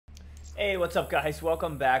Hey, what's up, guys?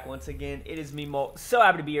 Welcome back once again. It is me, Molt. So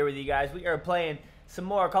happy to be here with you guys. We are playing some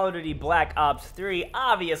more Call of Duty Black Ops 3.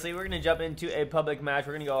 Obviously, we're going to jump into a public match.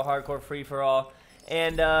 We're going to go hardcore free-for-all.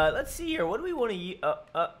 And let's see here. What do we want to use?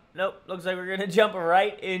 Nope. Looks like we're going to jump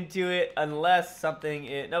right into it unless something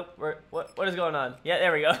is... Nope. What is going on? Yeah,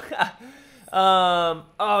 there we go. Oh,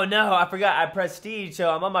 no. I forgot. I prestige.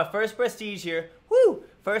 So I'm on my first prestige here. Woo!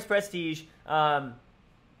 First prestige.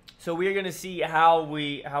 So we're gonna see how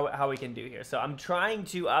we can do here. So I'm trying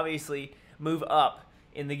to obviously move up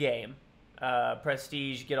in the game,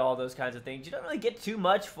 prestige, get all those kinds of things. You don't really get too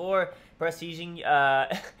much for prestiging.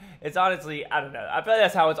 It's honestly, I don't know. I feel like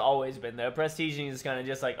that's how it's always been though. Prestiging is kind of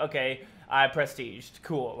just like, okay, I prestiged,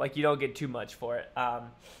 cool. Like you don't get too much for it.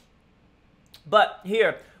 But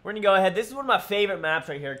here, we're going to go ahead. This is one of my favorite maps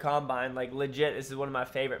right here, Combine. Like, legit, this is one of my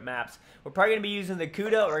favorite maps. We're probably going to be using the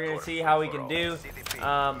Kuda. We're going to see how we can do.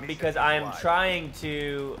 Because I am trying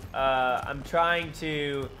to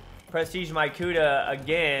prestige my Kuda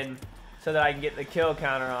again so that I can get the kill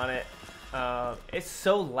counter on it. It's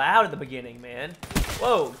so loud at the beginning, man.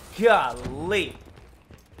 Whoa, golly.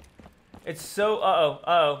 It's so,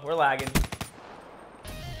 uh-oh, we're lagging.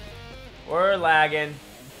 We're lagging.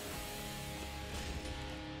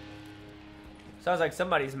 Sounds like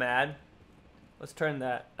somebody's mad. Let's turn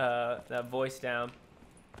that that voice down.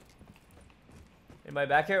 Anybody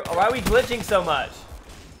back here? Oh, why are we glitching so much?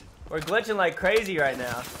 We're glitching like crazy right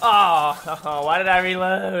now. Oh, why did I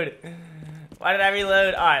reload? Why did I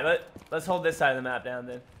reload? All right, let's hold this side of the map down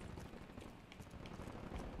then.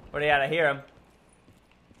 Where they at? I hear him.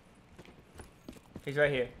 He's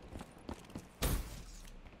right here.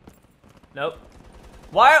 Nope.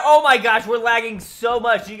 Why? Oh my gosh, we're lagging so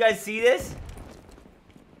much. Do you guys see this?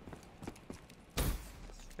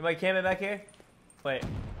 Anybody camping back here? Wait,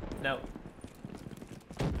 no.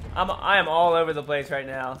 I am all over the place right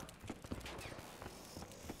now.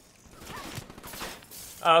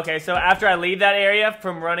 Oh, okay, so after I leave that area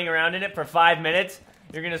from running around in it for 5 minutes,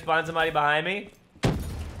 you're gonna spawn somebody behind me?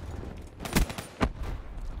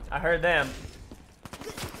 I heard them.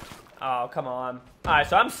 Oh, come on. Alright,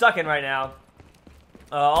 so I'm sucking right now.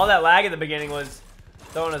 All that lag at the beginning was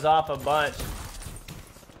throwing us off a bunch.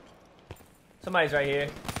 Somebody's right here.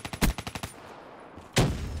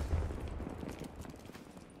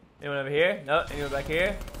 Anyone over here? No. Anyone back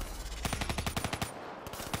here?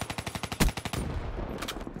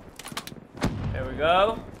 There we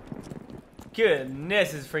go.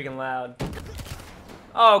 Goodness, it's freaking loud.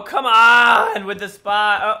 Oh, come on with the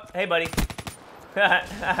spot. Oh, hey, buddy.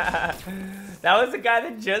 That was the guy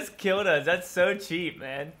that just killed us. That's so cheap,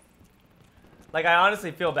 man. Like, I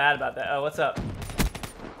honestly feel bad about that. Oh, what's up?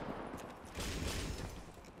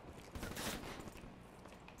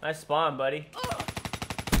 Nice spawn, buddy.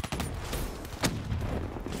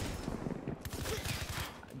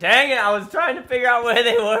 Dang it, I was trying to figure out where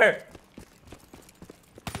they were.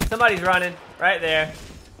 Somebody's running right there.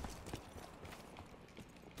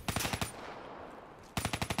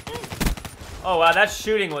 Oh wow, that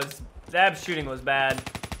shooting was bad.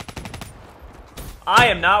 I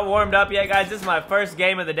am not warmed up yet, guys. This is my first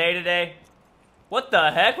game of the day today. What the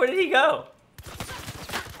heck? Where did he go?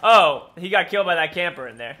 Oh, he got killed by that camper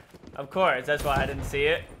in there. Of course, that's why I didn't see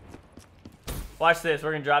it. Watch this,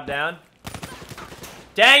 we're gonna drop down.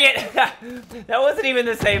 Dang it! That wasn't even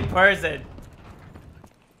the same person.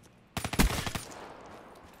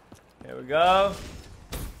 There we go.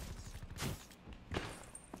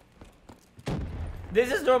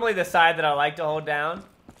 This is normally the side that I like to hold down.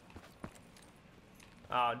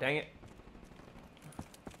 Oh, dang it.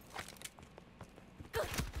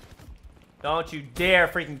 Don't you dare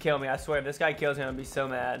freaking kill me. I swear, if this guy kills me, I'm gonna be so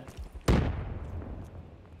mad.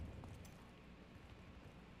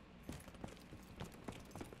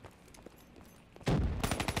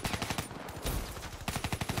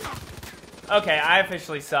 Okay, I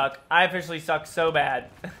officially suck. I officially suck so bad.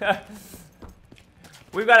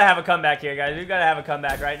 We've got to have a comeback here, guys. We've got to have a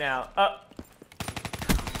comeback right now. Oh.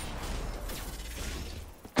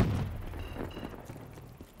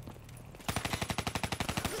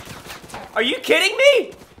 Are you kidding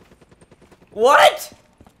me? What?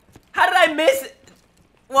 How did I miss it?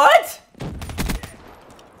 What?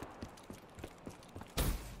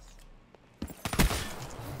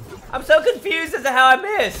 I'm so confused as to how I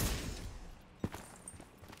missed.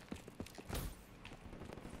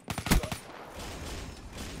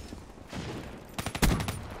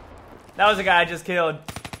 That was the guy I just killed.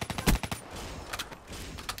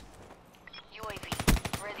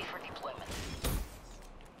 UAV ready for deployment.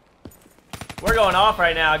 We're going off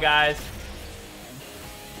right now, guys.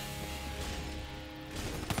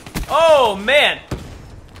 Oh, man.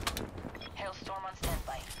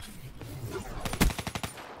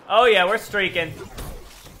 Oh yeah, we're streaking.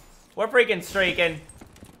 We're freaking streaking.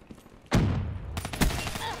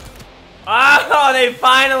 Oh, they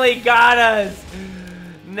finally got us.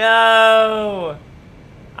 No.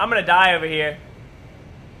 I'm gonna die over here.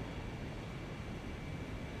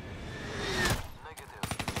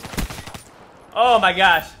 Oh my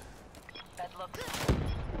gosh.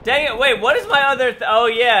 Dang it, wait, what is my other oh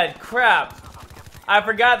yeah, crap. I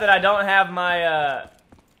forgot that I don't have my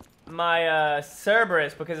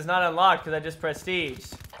Cerberus because it's not unlocked because I just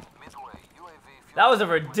prestiged. That was a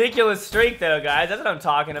ridiculous streak though, guys. That's what I'm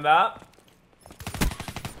talking about.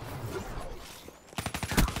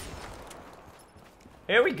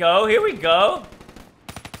 Here we go, here we go.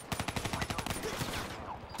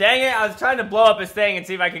 Dang it, I was trying to blow up his thing and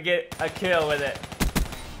see if I could get a kill with it.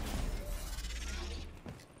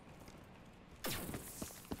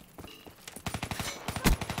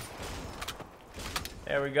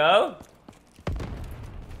 There we go.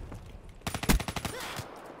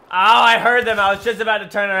 Oh, I heard them. I was just about to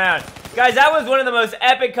turn around. Guys, that was one of the most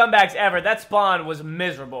epic comebacks ever. That spawn was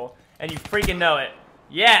miserable, and you freaking know it.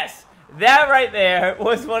 Yes, that right there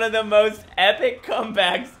was one of the most epic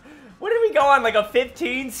comebacks. What did we go on, like a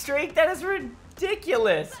 15 streak? That is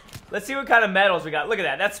ridiculous. Let's see what kind of medals we got. Look at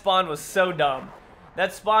that. That spawn was so dumb.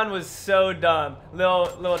 That spawn was so dumb.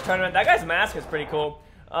 Little tournament. That guy's mask is pretty cool.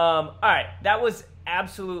 All right, that was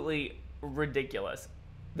absolutely ridiculous.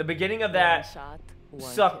 The beginning of that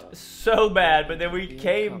sucked so bad, but then we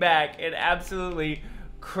came back and absolutely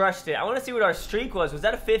crushed it. I want to see what our streak was. Was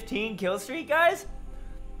that a 15 kill streak, guys?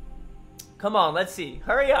 Come on, let's see.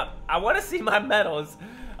 Hurry up. I want to see my medals.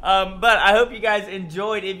 But I hope you guys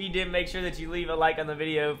enjoyed. If you did, make sure that you leave a like on the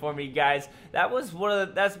video for me, guys. That was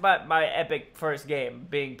that's my epic first game,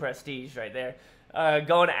 being prestige right there.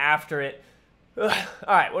 Going after it.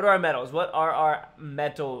 Alright, what are our medals? What are our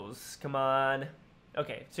medals? Come on.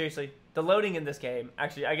 Okay, seriously. The loading in this game,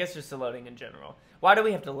 actually, I guess just the loading in general. Why do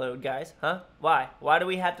we have to load, guys? Huh? Why? Why do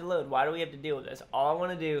we have to load? Why do we have to deal with this? All I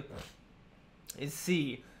want to do is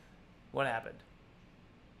see what happened.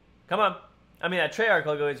 Come on. I mean, that Treyarch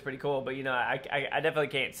logo is pretty cool, but, you know, I definitely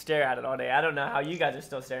can't stare at it all day. I don't know how you guys are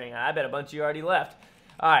still staring at it. I bet a bunch of you already left.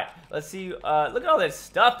 Alright, let's see. Look at all this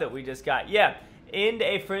stuff that we just got. Yeah, end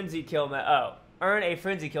a frenzy kill medal. Oh, earn a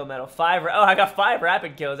frenzy kill medal. Oh, I got 5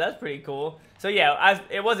 rapid kills. That's pretty cool. So, yeah,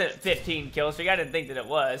 it wasn't 15 kills, so I didn't think that it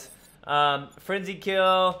was. Frenzy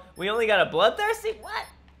kill. We only got a bloodthirsty? What?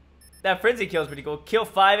 That frenzy kill is pretty cool. Kill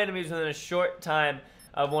 5 enemies within a short time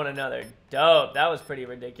of one another. Dope. That was pretty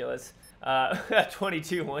ridiculous.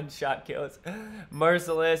 22 one-shot kills.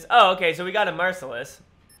 Merciless. Oh, okay, so we got a Merciless.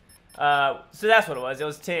 So that's what it was. It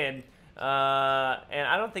was 10. And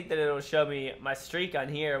I don't think that it'll show me my streak on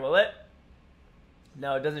here, will it?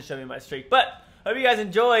 No, it doesn't show me my streak. But hope you guys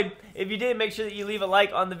enjoyed. If you did, make sure that you leave a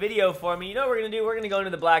like on the video for me. You know what we're going to do? We're going to go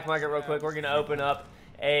into the black market real quick. We're going to open up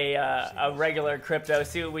a regular crypto,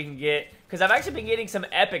 see what we can get. Because I've actually been getting some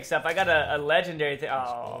epic stuff. I got a legendary thing.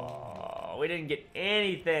 Oh, we didn't get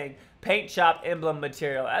anything. Paint shop emblem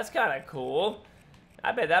material. That's kind of cool.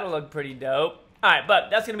 I bet that'll look pretty dope. Alright, but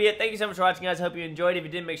that's going to be it. Thank you so much for watching, guys. Hope you enjoyed. If you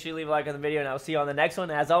did, make sure you leave a like on the video, and I'll see you on the next one.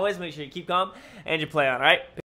 As always, make sure you keep calm and you play on, alright?